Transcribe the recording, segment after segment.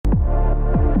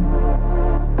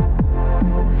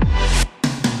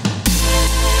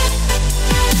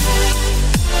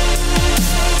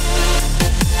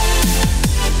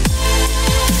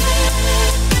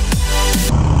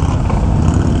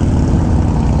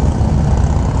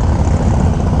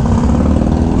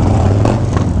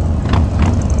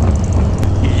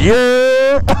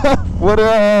What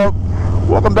up?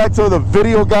 Welcome back to the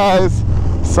video, guys.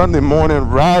 Sunday morning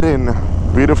riding.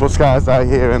 Beautiful skies out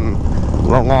here in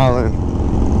Long Island.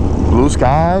 Blue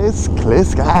skies, clear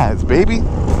skies, baby.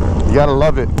 You gotta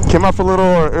love it. Came out for a little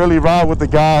early ride with the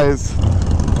guys.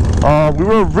 We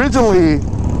were originally,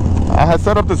 I had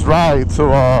set up this ride to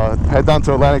head down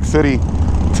to Atlantic City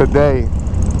today,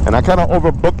 and I kind of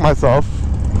overbooked myself.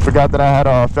 Forgot that I had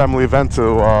a family event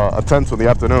to attend to in the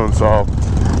afternoon, so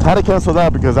I had to cancel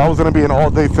that because that was gonna be an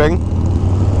all-day thing.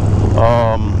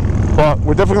 But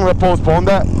we're definitely gonna postpone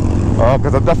that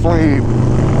because I definitely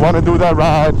want to do that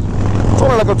ride. It's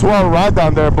only like a 2-hour ride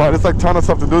down there, but it's like a ton of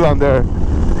stuff to do down there.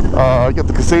 You get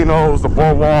the casinos, the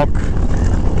boardwalk,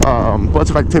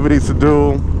 bunch of activities to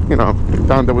do. You know,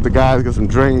 down there with the guys, get some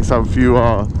drinks, have a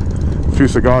few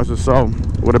cigars or so.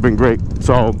 Would have been great.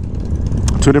 So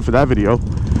tune in for that video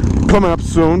coming up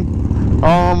soon.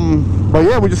 But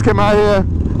yeah, we just came out here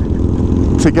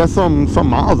to get some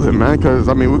miles in, man, because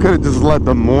I mean we could have just let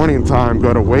the morning time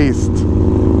go to waste.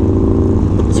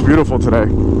 It's beautiful today,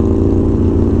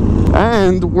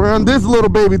 and we're on this little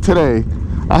baby today.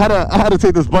 I had to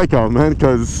take this bike out, man,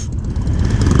 because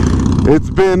it's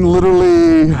been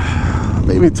literally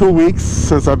maybe 2 weeks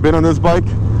since I've been on this bike.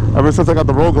 Ever since I got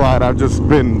the Road Glide, I've just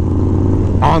been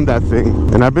on that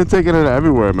thing, and I've been taking it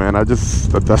everywhere, man. I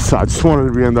just wanted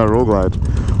to be on that Road Glide.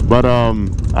 But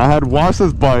I had washed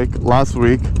this bike last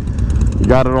week,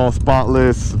 got it all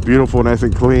spotless, beautiful, nice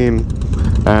and clean,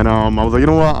 and I was like, you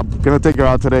know what, I'm gonna take her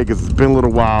out today because it's been a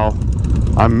little while.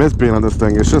 I miss being on this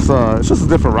thing. It's just a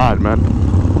different ride, man.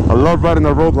 I love riding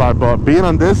the Road Glide, but being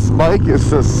on this bike is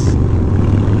just,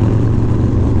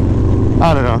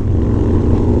 I don't know.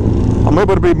 I'm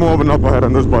able to be more of a knucklehead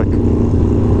on this bike.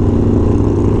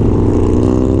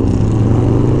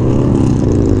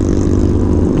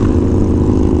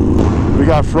 We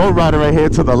got Fro Rider right here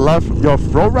to the left. Yo,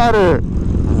 Fro Rider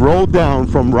rode down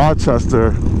from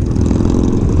Rochester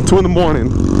 2 in the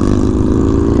morning.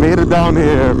 Made it down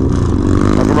here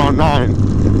like around 9.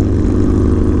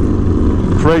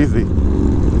 Crazy.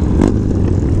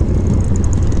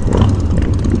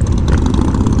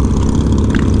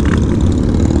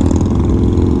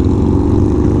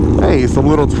 Hey, some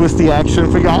little twisty action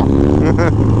for y'all.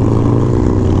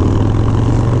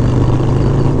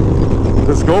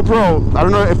 This GoPro, I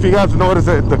don't know if you guys notice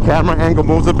that the camera angle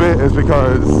moves a bit. It's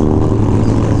because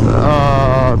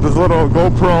this little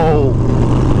GoPro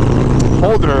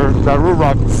holder that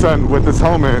Rurock sent with this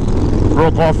helmet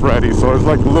broke off already, so it's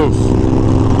like loose.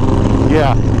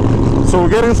 Yeah, so we're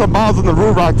getting some miles in the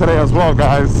Rurock today as well,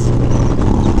 guys.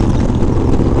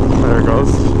 There it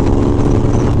goes.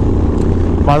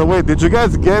 By the way, did you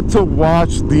guys get to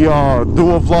watch the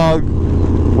dual vlog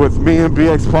with me and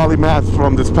BX Polymath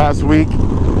from this past week?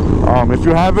 If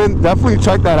you haven't, definitely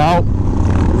check that out.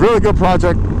 Really good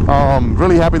project.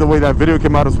 Really happy the way that video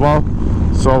came out as well.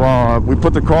 So we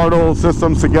put the Cardinal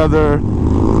systems together.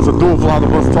 It's a dual vlog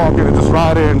of us talking and just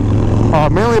riding.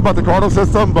 Mainly about the Cardinal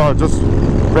system, but just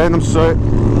random shit.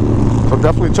 So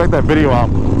definitely check that video out.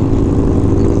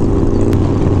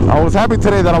 I was happy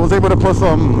today that I was able to put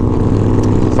some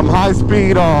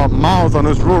high-speed miles on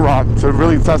this Rurock to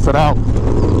really test it out.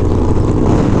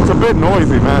 It's a bit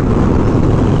noisy, man.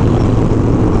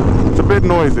 It's a bit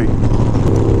noisy.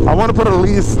 I want to put at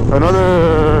least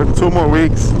another 2 more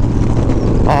weeks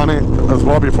on it as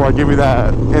well before I give you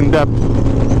that in-depth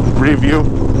review.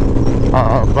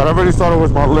 But I've already started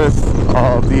with my list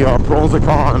of the pros and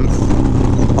cons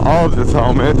of this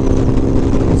helmet.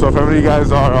 So if any of you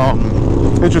guys are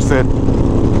interested,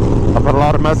 I've had a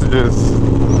lot of messages.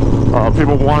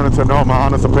 People wanted to know my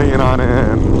honest opinion on it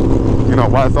and, you know,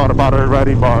 what I thought about it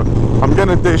already. But I'm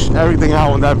gonna dish everything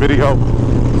out in that video.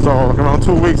 So like around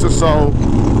 2 weeks or so,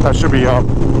 that should be up.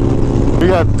 We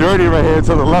got Dirty right here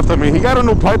to the left of me. He got a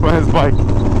new pipe on his bike.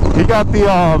 He got the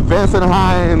Vance &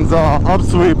 Hines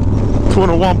upsweep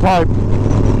 2-in-1 pipe,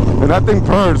 and that thing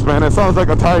purrs, man. It sounds like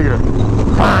a tiger.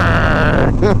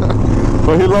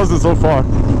 But he loves it so far.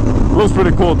 Looks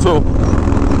pretty cool too.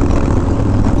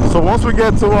 So once we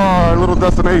get to our little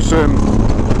destination,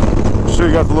 I'll show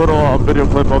you guys a little video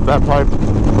clip of that pipe.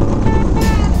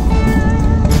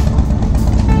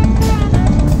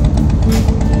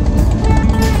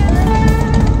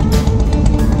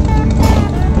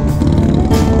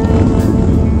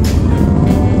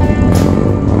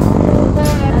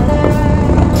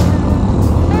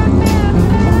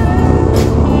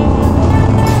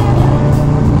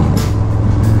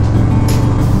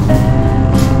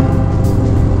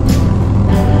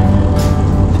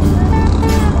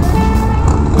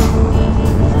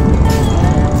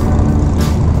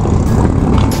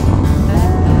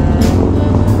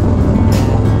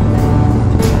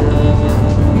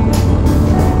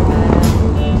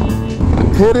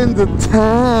 hitting the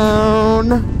town.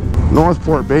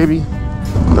 Northport, baby.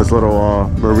 This little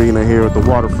marina here at the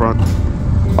waterfront.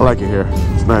 I like it here.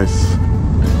 It's nice.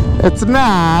 It's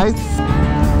nice.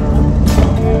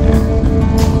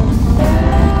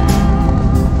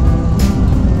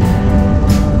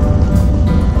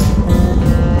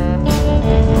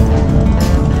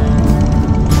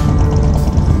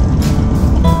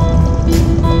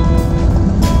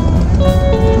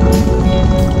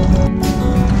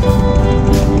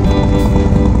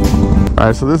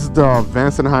 Alright, so this is the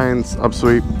Vance & Hines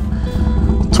Upsweep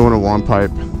 2-in-1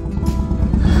 pipe.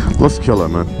 Looks killer,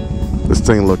 man. This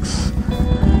thing looks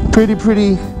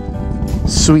pretty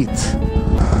sweet.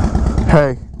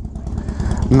 Hey,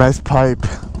 nice pipe.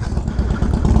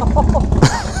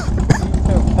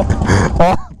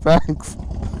 Oh, thanks.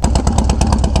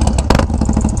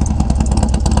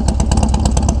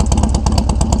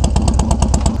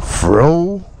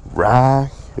 Fro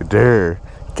right there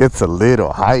gets a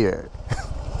little higher.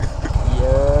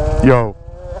 Yo,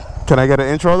 can I get an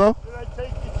intro though? Did I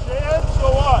take your chance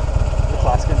or what?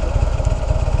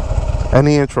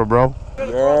 Any intro, bro?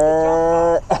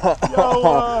 Yeah.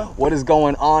 What is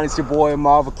going on? It's your boy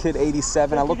Marvel Kid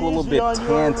 87. I look a little bit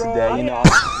tan today, you know.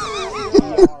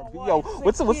 Yo,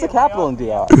 what's the capital in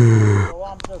DR?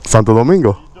 Santo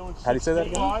Domingo. How do you say that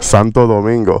again? Santo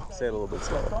Domingo. Say it a little bit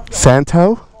slower.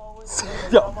 Santo?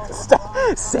 Yo,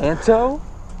 stop. Santo?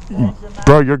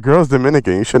 Bro, your girl's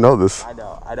Dominican. You should know this. I know.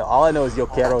 All I know is yo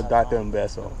quiero darte un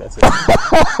beso. That's it.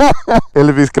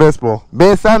 Elvis Crespo.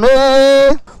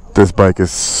 Bésame. This bike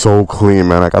is so clean,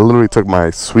 man. Like, I literally took my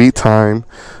sweet time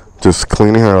just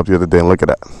cleaning her up the other day, and look at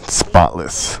that.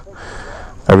 Spotless.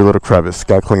 Every little crevice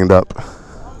got cleaned up.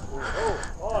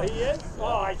 Oh, he is? Oh,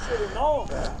 I should have known.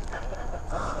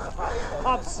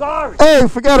 I'm sorry. Hey,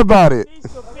 forget about it.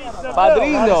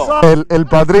 Padrino. El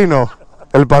padrino.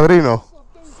 El padrino.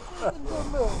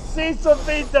 Cecil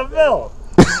beat the mill.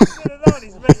 You should have known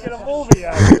he's making a movie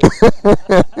out of it.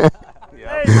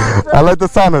 Hey, my friend, I like the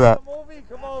sound of that. movie?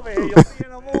 Come over here. You'll see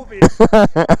in a movie.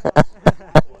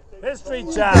 History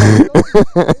Channel.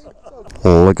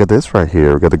 Look at this right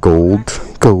here. We got the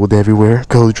gold everywhere,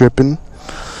 gold dripping.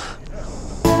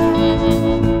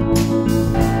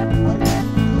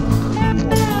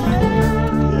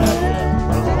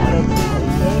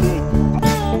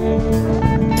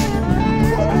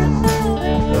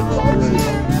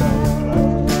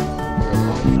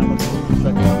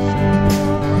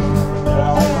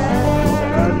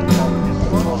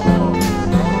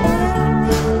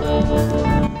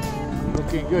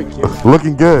 Looking good, kid.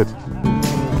 Looking good.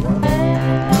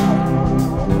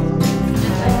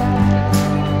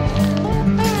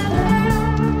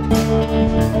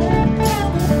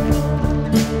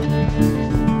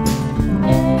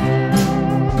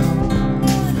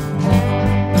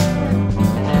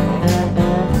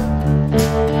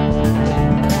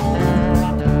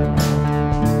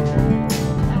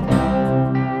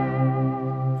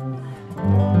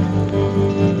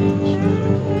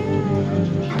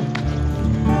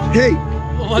 Hey!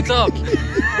 What's up?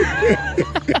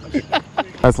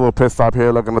 Nice little pit stop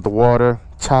here, looking at the water,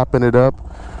 chopping it up.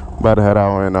 About to head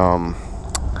out and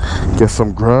get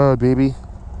some grub, baby.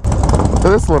 Look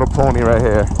at this little pony right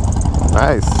here.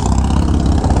 Nice.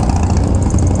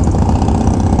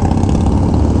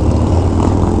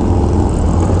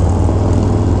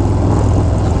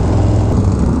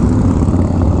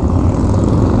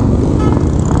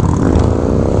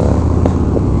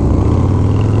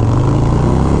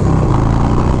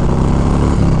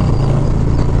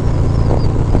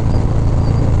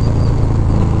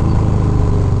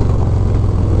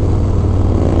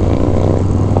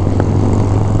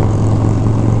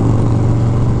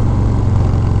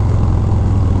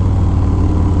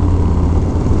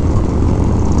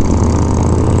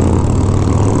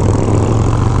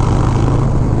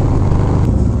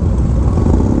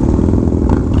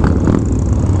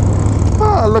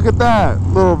 Look at that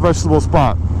little vegetable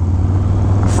spot.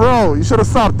 Fro, you should have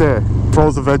stopped there.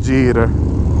 Fro's a veggie eater.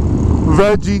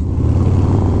 Veggie.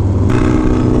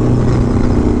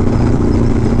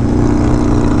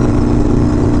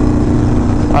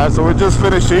 Alright, so we just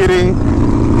finished eating.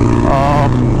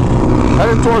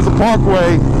 Heading towards the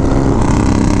parkway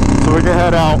so we can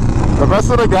head out. The rest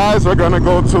of the guys are gonna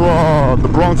go to the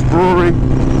Bronx Brewery.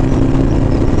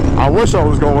 I wish I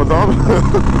was going with them.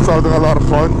 Sounds like a lot of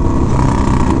fun.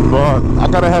 But I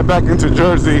gotta head back into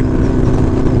Jersey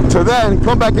to then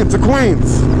come back into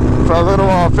Queens for a little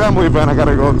family event I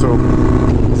gotta go to.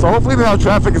 So hopefully now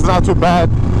traffic is not too bad.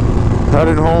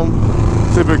 Heading home,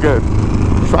 see if we could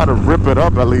try to rip it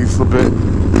up at least a bit.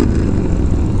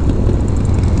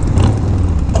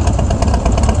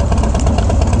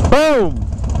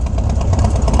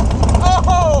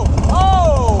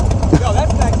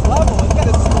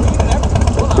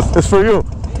 It's for you.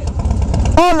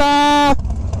 Hola!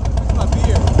 That's my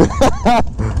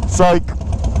beer. Psych.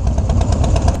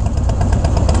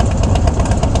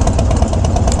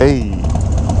 Hey.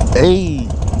 Hey.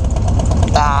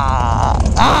 Ah.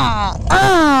 Ah. Ah.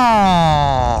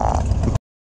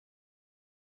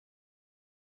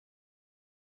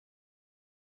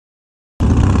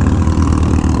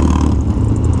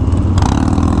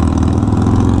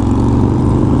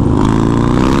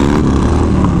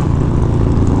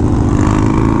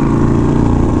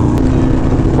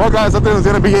 Well, guys, I think it's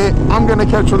gonna be it. I'm gonna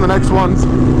catch you on the next ones.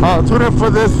 Tune in for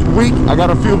this week. I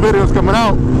got a few videos coming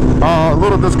out. A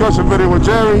little discussion video with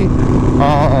Jerry.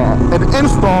 An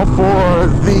install for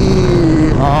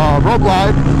the road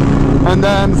glide, and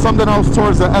then something else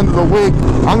towards the end of the week.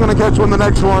 I'm gonna catch you on the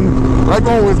next one. Like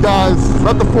always, guys,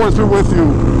 let the force be with you.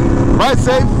 Ride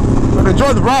safe and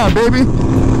enjoy the ride, baby.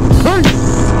 Peace.